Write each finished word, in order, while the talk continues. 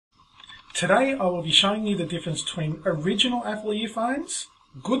Today I will be showing you the difference between original Apple earphones,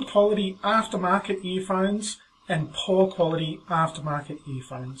 good quality aftermarket earphones, and poor quality aftermarket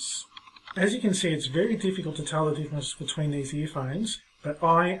earphones. As you can see, it's very difficult to tell the difference between these earphones, but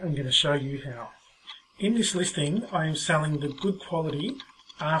I am going to show you how. In this listing, I am selling the good quality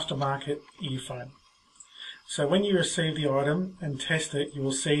aftermarket earphone. So when you receive the item and test it, you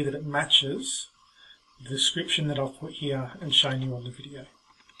will see that it matches the description that I've put here and shown you on the video.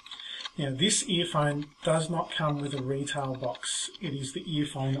 Now, this earphone does not come with a retail box. It is the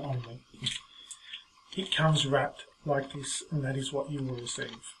earphone only. It comes wrapped like this, and that is what you will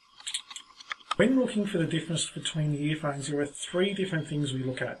receive. When looking for the difference between the earphones, there are three different things we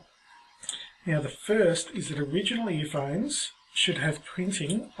look at. Now, the first is that original earphones should have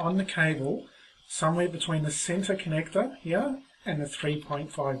printing on the cable somewhere between the center connector here and the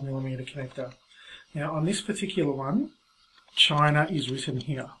 3.5mm connector. Now, on this particular one, China is written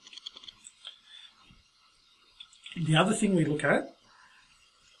here. The other thing we look at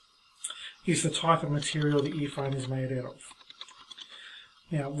is the type of material the earphone is made out of.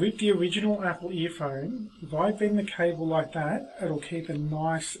 Now, with the original Apple earphone, if I bend the cable like that, it'll keep a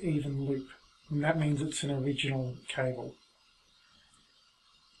nice even loop, and that means it's an original cable.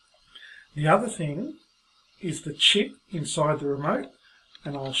 The other thing is the chip inside the remote,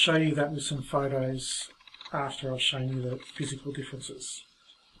 and I'll show you that with some photos after I've shown you the physical differences.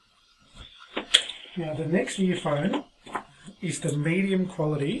 Now, the next earphone is the medium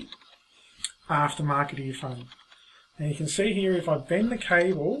quality aftermarket earphone. And you can see here, if I bend the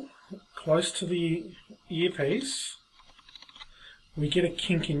cable close to the earpiece, we get a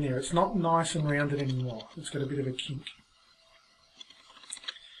kink in there. It's not nice and rounded anymore. It's got a bit of a kink.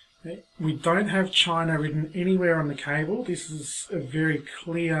 We don't have China written anywhere on the cable. This is a very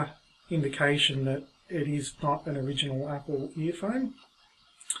clear indication that it is not an original Apple earphone.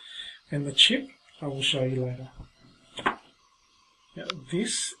 And the chip, I will show you later. Now,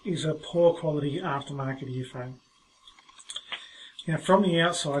 this is a poor quality aftermarket earphone. Now, from the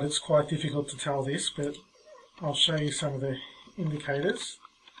outside it's quite difficult to tell this, but I'll show you some of the indicators.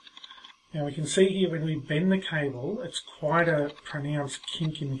 Now, we can see here when we bend the cable, it's quite a pronounced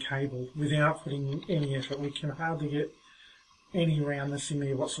kink in the cable without putting in any effort. We can hardly get any roundness in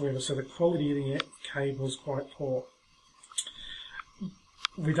there whatsoever, so the quality of the cable is quite poor.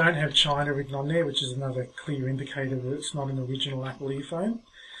 We don't have China written on there, which is another clear indicator that it's not an original Apple earphone.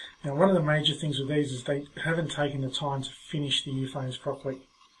 Now, one of the major things with these is they haven't taken the time to finish the earphones properly.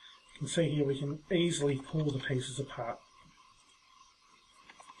 You can see here we can easily pull the pieces apart.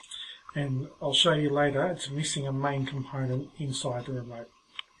 And I'll show you later, it's missing a main component inside the remote.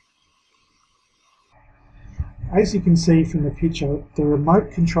 As you can see from the picture, the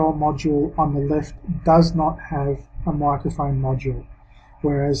remote control module on the left does not have a microphone module,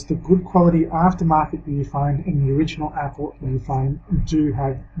 whereas the good quality aftermarket earphone and the original Apple earphone do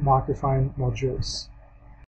have microphone modules.